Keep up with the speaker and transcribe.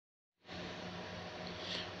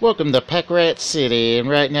Welcome to Pack Rat City, and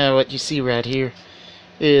right now what you see right here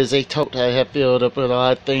is a tote I have filled up with a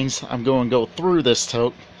lot of things. I'm going to go through this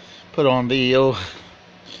tote, put on video.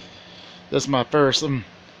 This is my first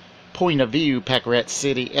point of view Pack Rat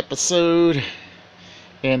City episode,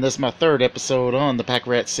 and this is my third episode on the Pack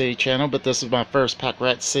Rat City channel, but this is my first Pack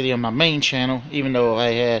Rat City on my main channel, even though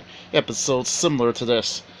I had episodes similar to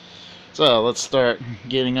this. So let's start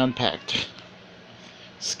getting unpacked.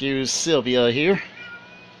 Excuse Sylvia here.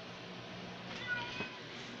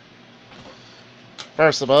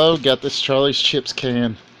 First of all, got this Charlie's Chips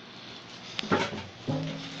can.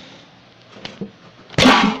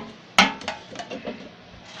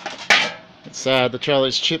 Inside the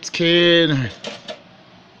Charlie's Chips can,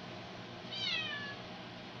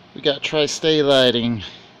 we got Tri-Stay lighting,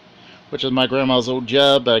 which is my grandma's old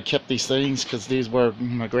job. I kept these things because these were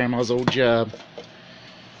my grandma's old job.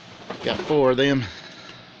 Got 4 of them.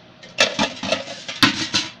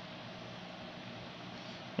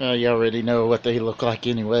 Well, you already know what they look like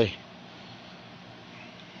anyway.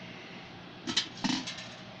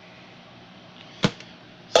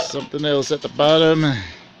 Something else at the bottom.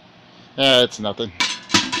 It's nothing.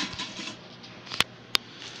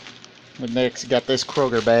 But next, got this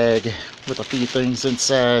Kroger bag with a few things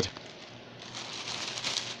inside.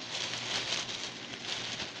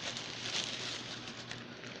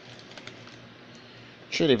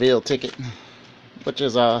 Chittyville ticket, which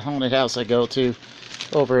is a haunted house I go to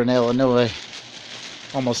over in Illinois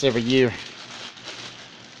almost every year.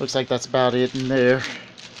 Looks like that's about it in there.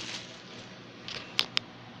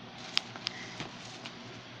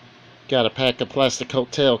 Got a pack of plastic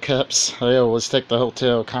hotel cups. I always take the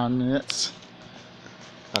hotel contents.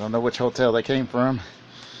 I don't know which hotel they came from.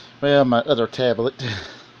 Well, my other tablet.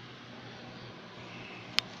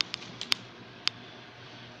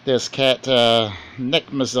 This cat neck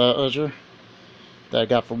massager that I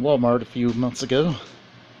got from Walmart a few months ago.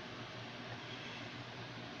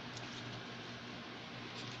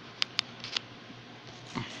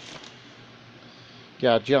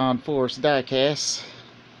 Got John Force diecast.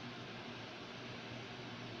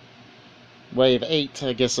 Wave 8,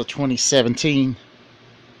 I guess, of 2017.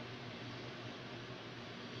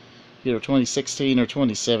 Either 2016 or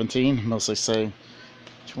 2017. Mostly say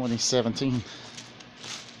 2017.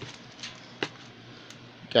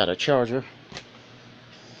 Got a charger.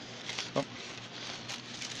 Oh.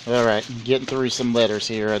 Alright, getting through some letters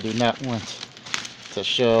here. I do not want to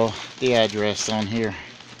show the address on here.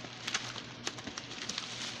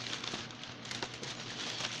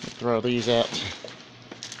 Throw these out.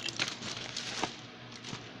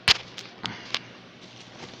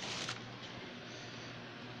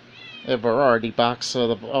 A variety box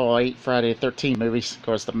of all 8 Friday the 13th movies. Of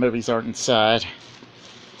course, the movies aren't inside.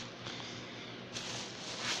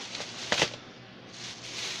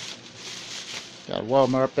 Got a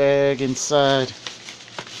Walmart bag inside.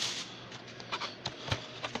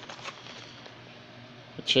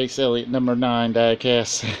 A Chase Elliott number 9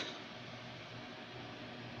 diecast.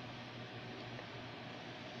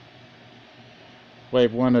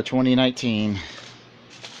 Wave 1 of 2019.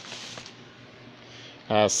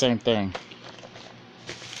 Same thing.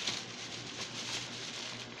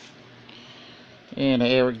 And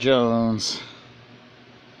Eric Jones.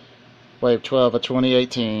 Wave 12 of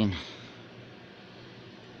 2018.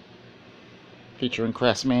 Featuring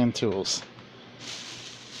Craftsman tools.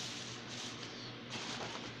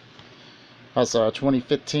 Also a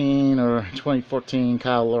 2015 or 2014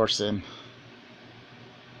 Kyle Larson.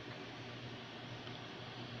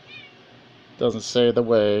 Doesn't say the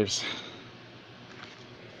waves.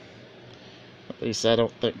 At least I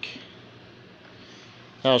don't think.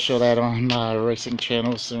 I'll show that on my racing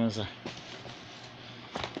channel as soon as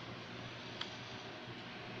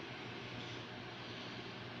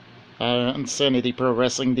Insanity Pro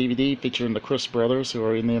Wrestling DVD featuring the Chris brothers, who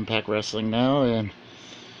are in the Impact Wrestling now, and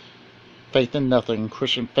Faith in Nothing,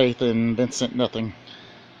 Christian Faith and Vincent Nothing.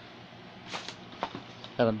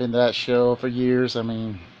 Haven't been to that show for years. I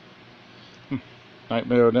mean,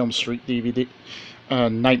 Nightmare on Elm Street DVD,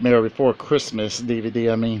 Nightmare Before Christmas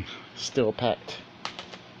DVD, I mean, still packed.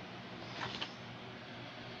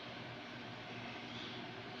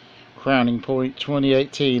 Crowning Point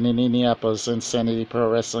 2018 in Indianapolis, Insanity Pro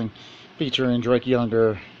Wrestling, featuring Drake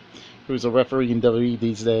Younger, who's a referee in WWE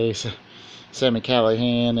these days, Sammy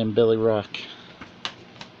Callahan, and Billy Rock.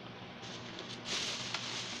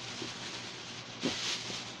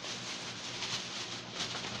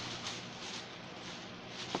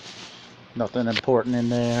 Nothing important in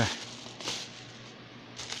there.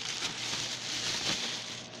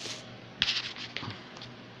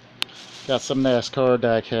 Got some NASCAR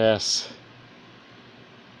diecasts.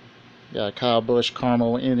 Got Kyle Busch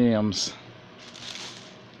Caramel M&M's.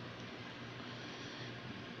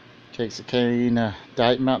 Case of Cane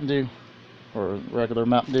Diet Mountain Dew, or regular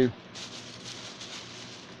Mountain Dew.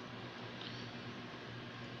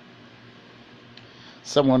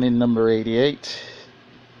 Someone in number 88.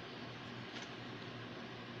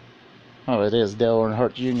 Oh, it is Dale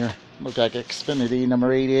Earnhardt Jr. Look like Xfinity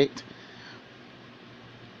number 88.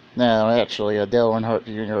 No, actually, a Dale Earnhardt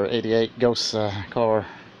Jr. 88 Ghost car.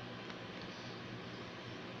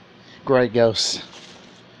 Gray Ghost.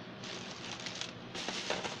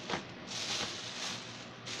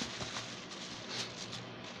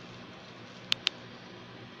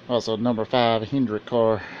 Also, number 5 Hendrick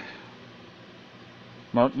car.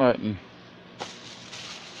 Mark Martin.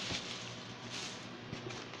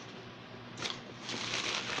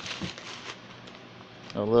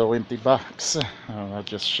 A little empty box. Oh, I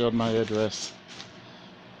just showed my address.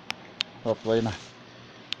 Hopefully my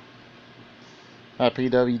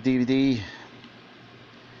IPW DVD.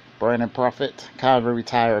 Brandon Prophet, kind of a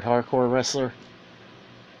retired hardcore wrestler.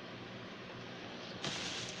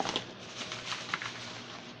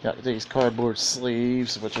 Got these cardboard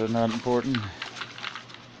sleeves, which are not important.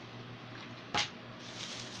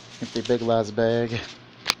 Empty Big Lots bag.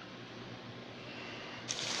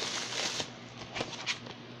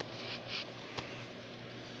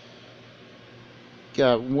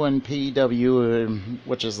 Got one PW,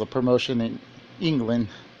 which is the promotion in England.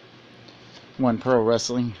 One Pro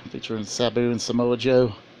Wrestling, featuring Sabu and Samoa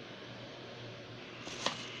Joe.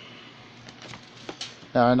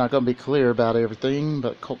 Now, I'm not going to be clear about everything,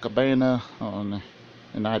 but Colt Cabana on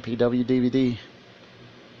an IPW DVD.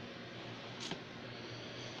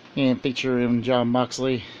 And featuring John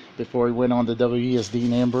Moxley before he went on to WWE as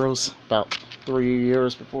Dean Ambrose, about 3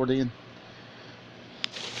 years before then.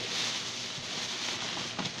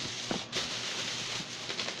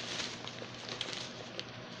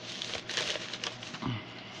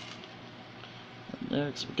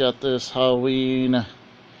 Next, we got this Halloween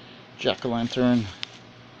jack-o'-lantern.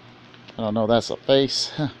 I don't know, that's a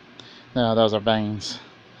face. No, those are veins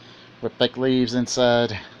with fake leaves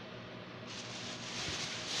inside.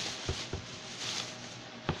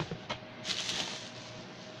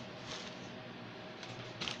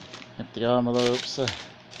 Empty envelopes.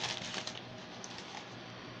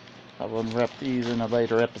 I will unwrap these in a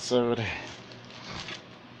later episode.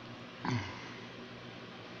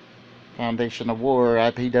 Foundation of War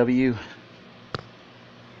IPW.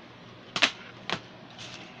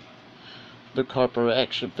 Luke Harper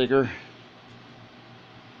action figure.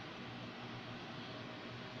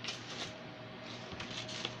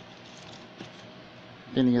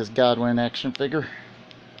 Phineas Godwin action figure.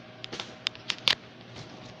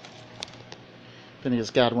 Phineas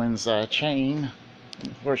Godwin's chain,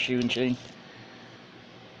 horseshoe and chain.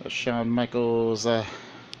 Shawn Michaels.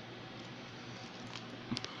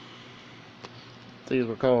 These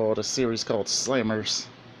were called a series called Slammers.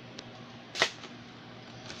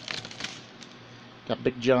 Got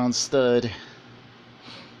Big John Stud.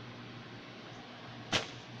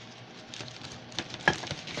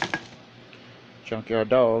 Junkyard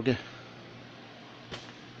Dog.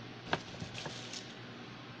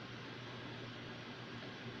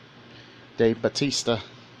 Dave Batista.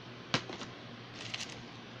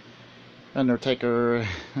 Undertaker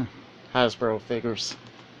Hasbro figures.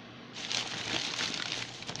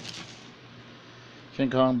 King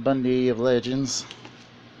Kong Bundy of Legends.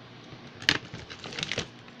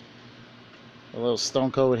 A little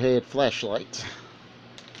Stone Cold head flashlight.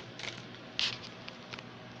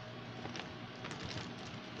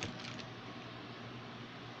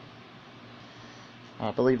 I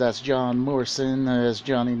believe that's John Morrison as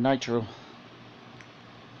Johnny Nitro.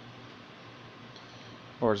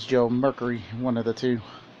 Or it's Joe Mercury, one of the two.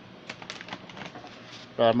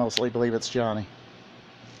 But I mostly believe it's Johnny.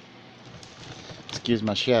 Excuse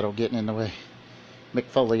my shadow getting in the way. Mick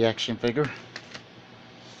Foley action figure.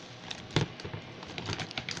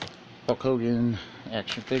 Hulk Hogan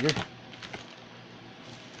action figure.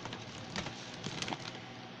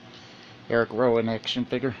 Eric Rowan action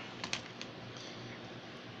figure.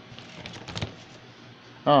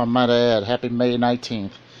 Oh, I might add, happy May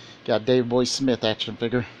 19th. Got Dave Boy Smith action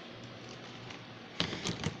figure.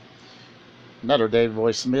 Another Dave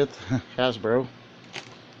Boy Smith, Hasbro.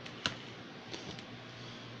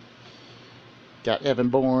 Got Evan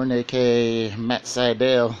Bourne, aka Matt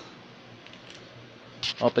Sydal.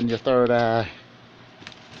 Open your third eye.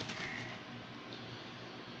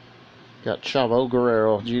 Got Chavo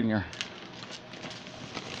Guerrero Jr.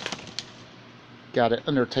 Got an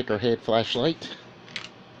Undertaker head flashlight.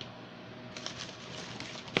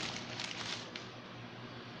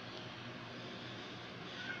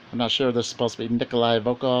 I'm not sure if this is supposed to be Nikolai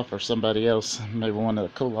Volkov or somebody else, maybe one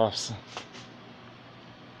of the Kulovs.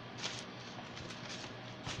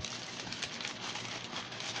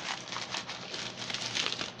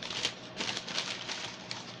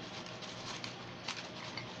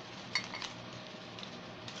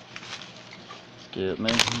 Excuse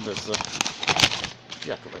me, this is a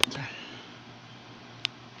jack-o'-lantern.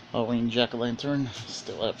 Halloween jack-o'-lantern,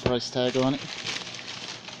 still have price tag on it.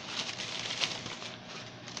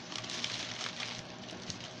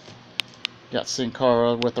 Got Sin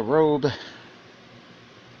Cara with a robe.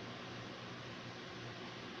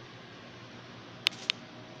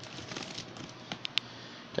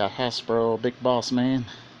 Got Hasbro, Big Boss Man.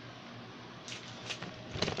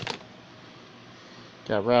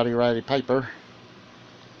 Got Rowdy Piper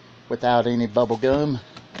without any bubble gum.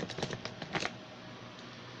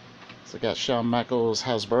 So got Shawn Michaels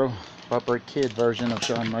Hasbro, Heartbreak Kid version of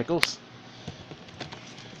Shawn Michaels.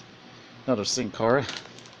 Another Sin Cara.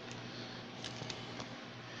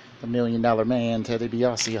 The $1 Million Man, Teddy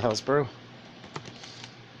DiBiase Hasbro.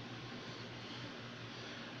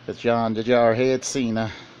 With John the Jarhead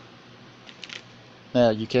Cena.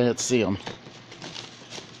 Now you can't see him.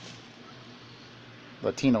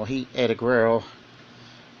 Latino Heat Eddie Guerrero,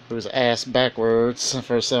 who's ass backwards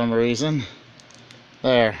for some reason.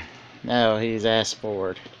 There. Now he's ass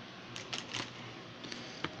forward.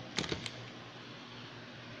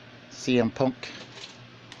 CM Punk.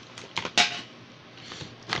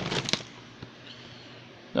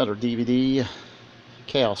 Another DVD.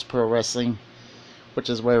 Chaos Pro Wrestling, which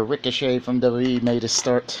is where Ricochet from WWE made his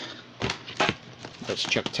start. That's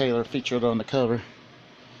Chuck Taylor featured on the cover.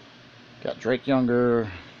 Got Drake Younger.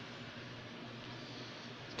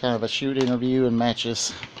 Kind of a shoot interview and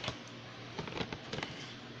matches.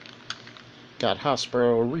 Got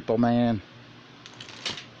Hasbro Repo Man.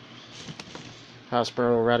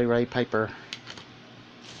 Hasbro Rowdy Piper.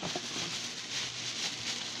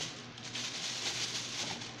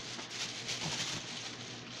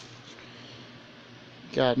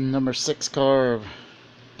 Got number 6 car of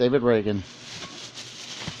David Reagan.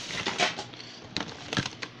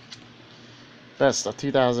 Best of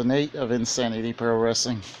 2008 of Insanity Pro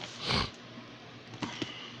Wrestling.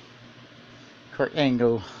 Kurt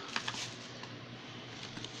Angle.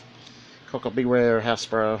 Coco Beware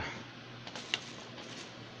Hasbro.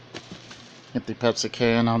 Empty Pepsi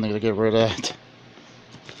can, I'll need to get rid of that.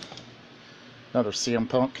 Another CM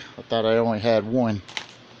Punk. I thought I only had one.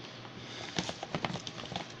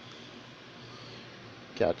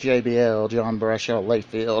 Got JBL, John Bradshaw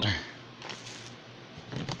Layfield.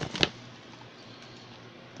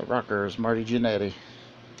 The Rockers, Marty Jannetty.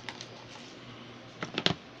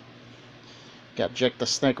 Got Jake the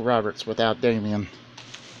Snake Roberts without Damien.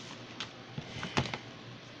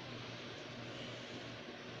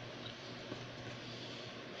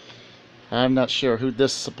 I'm not sure who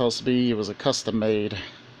this is supposed to be. It was a custom made.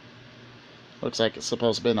 Looks like it's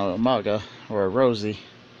supposed to be an Umaga or a Rosie,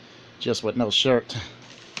 just with no shirt.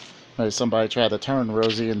 Maybe somebody tried to turn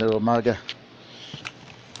Rosie into Umaga.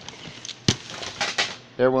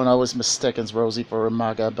 Everyone always mistakes Rosie for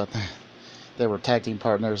Umaga, but they were tag team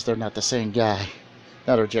partners. They're not the same guy.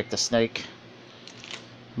 Another Jake the Snake.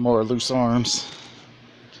 More loose arms.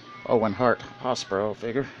 Owen Hart Hasbro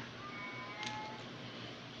figure.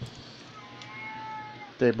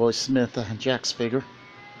 Dave Boy Smith Jax figure.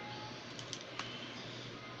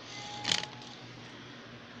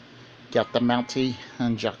 Got the Mountie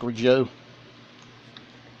and Jackery Joe.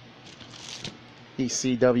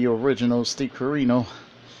 ECW original Steve Corino.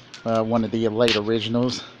 One of the late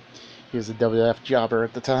originals. He was a WF jobber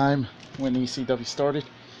at the time when ECW started.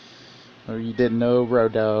 Or you didn't know,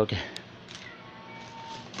 Road Dogg.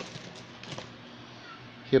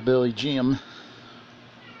 Hillbilly Jim.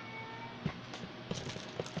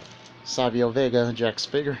 Savio Vega, Jack's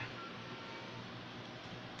figure.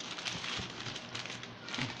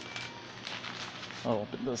 I'll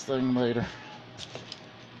open this thing later.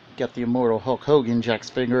 Got the Immortal Hulk Hogan Jack's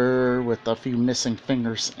figure with a few missing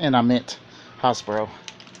fingers, and I meant Hasbro.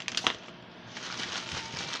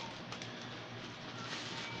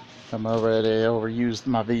 I'm already overused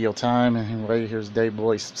my video time. Anyway, here's Dave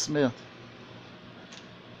Boy Smith.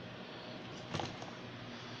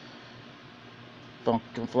 Funk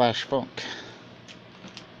and Flash Funk.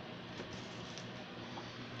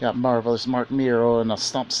 Got Marvelous Mark Miro in a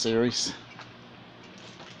Stump series.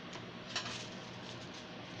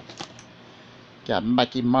 Got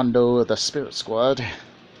Mikey Mondo of the Spirit Squad.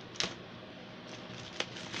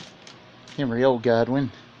 Henry O.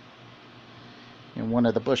 Godwin. And one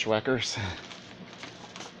of the Bushwhackers.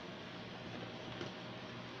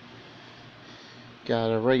 Got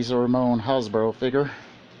a Razor Ramon Hasbro figure.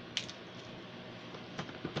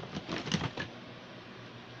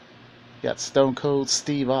 Got Stone Cold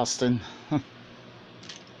Steve Austin.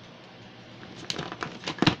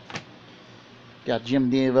 Got Jim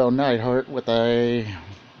Neville Neidhart with a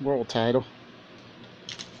world title.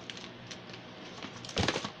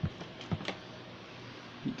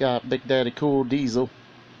 Got Big Daddy Cool Diesel.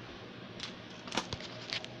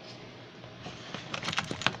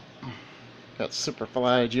 Got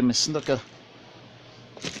Superfly Jimmy Snuka.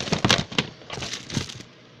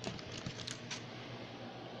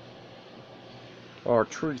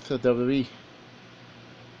 R-Truth of WWE.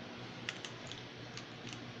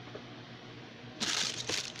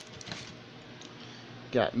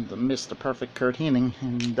 Got the Mr. Perfect Kurt Hennig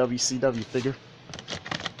in WCW figure.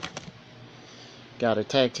 Got a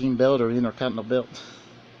tag team belt or intercontinental belt.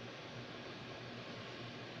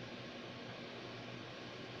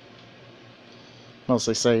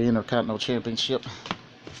 Mostly say Intercontinental Championship.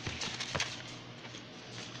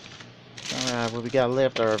 Alright, what we got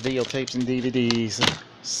left are videotapes and DVDs.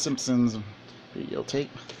 Simpsons videotape.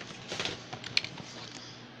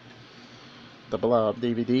 The Blob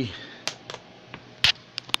DVD.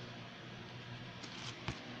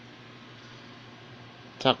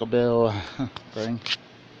 Taco Bell thing.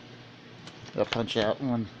 A Punch Out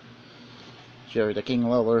one. Jerry the King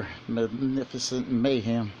Lawler. Magnificent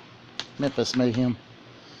Mayhem. Memphis Mayhem.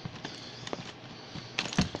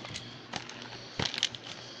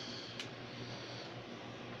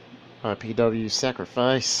 RPW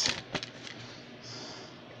Sacrifice.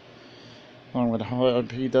 Along with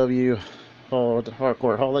RPW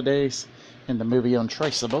Hardcore Holidays and the movie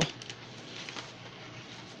Untraceable.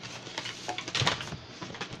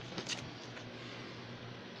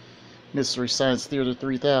 Mystery Science Theater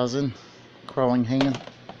 3000. Crawling Hand.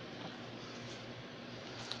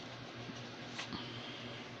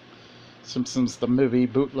 Simpsons the Movie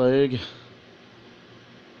Bootleg.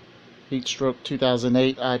 Heat Stroke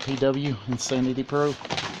 2008 IPW Insanity Pro.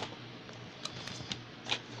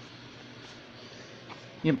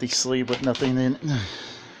 Empty sleeve with nothing in it.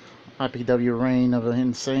 IPW Reign of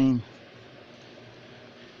Insane.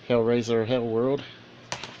 Hellraiser Hell World.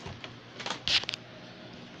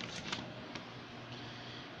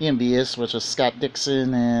 MBS, which is Scott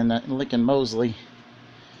Dixon and Lincoln Mosley.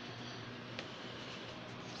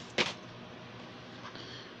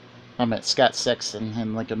 I met Scott Sexton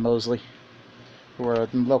and Lincoln Mosley, who are a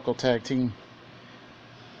local tag team.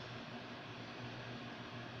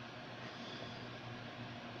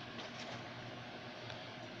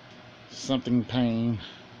 Something Pain.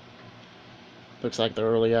 Looks like the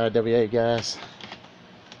early IWA guys.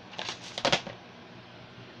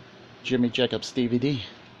 Jimmy Jacobs DVD.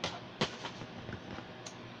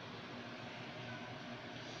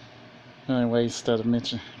 Anyways, instead of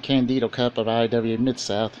mention Candido Cup of IW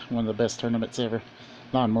Mid-South, one of the best tournaments ever.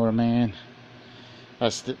 Lawnmower Man. I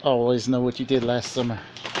always know what you did last summer.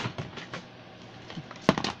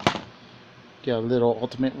 Got a little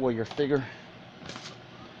Ultimate Warrior figure.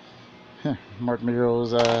 Mark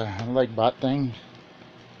Miro's leg bot thing.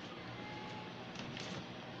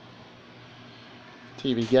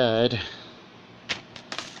 TV guide.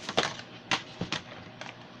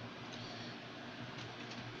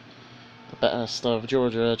 Best of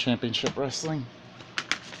Georgia Championship Wrestling.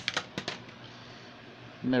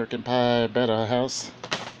 American Pie Beta House.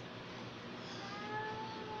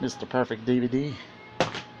 Mr. Perfect DVD.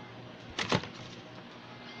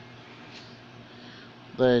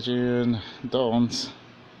 Legend Dawns.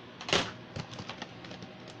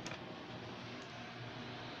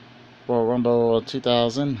 Royal Rumble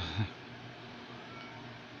 2000.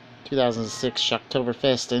 2006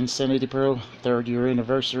 Shocktoberfest Insanity Pro 3rd year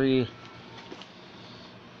anniversary.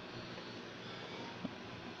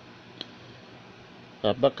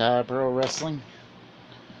 Buckeye Pro Wrestling.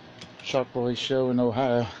 Shark Boy Show in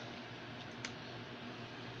Ohio.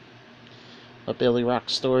 A Billy Rock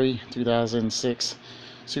Story 2006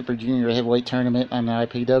 Super Junior Heavyweight Tournament on the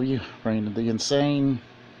IPW. Reign of the Insane.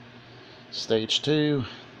 Stage 2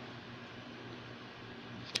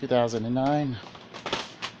 2009.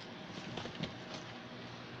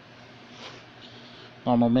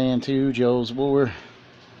 Normal Man 2 Joe's War.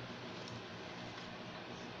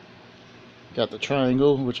 Got the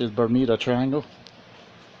Triangle, which is Bermuda Triangle.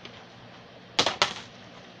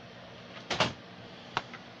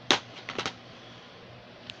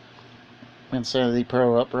 Insanity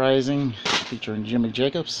Pro Uprising, featuring Jimmy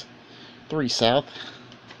Jacobs. 3 South.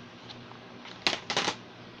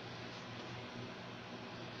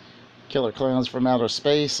 Killer Clowns from Outer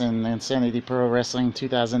Space and Insanity Pro Wrestling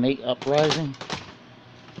 2008 Uprising.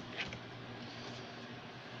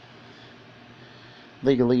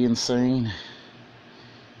 Legally Insane,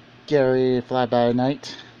 Gary Fly By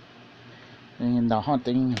Night, and The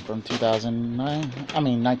Haunting from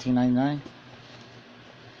 1999.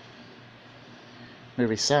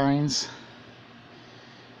 Movie Signs,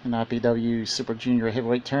 an IPW Super Junior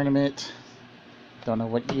Heavyweight Tournament. Don't know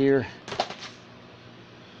what year.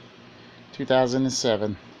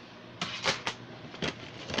 2007.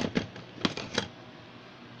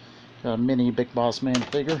 Got a mini Big Boss Man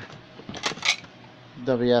figure.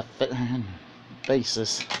 WF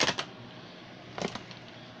basis.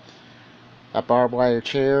 A barbed wire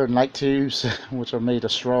chair and light tubes, which are made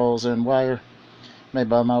of straws and wire, made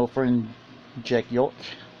by my old friend Jack York.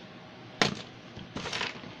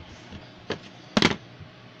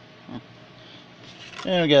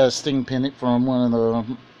 And we got a Sting pendant from one of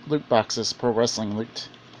the loot boxes, Pro Wrestling Loot.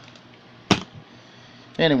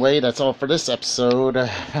 Anyway, that's all for this episode.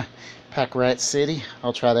 Pack Rat City.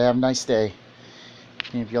 I'll try to have a nice day.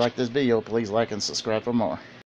 And if you like this video, please like and subscribe for more.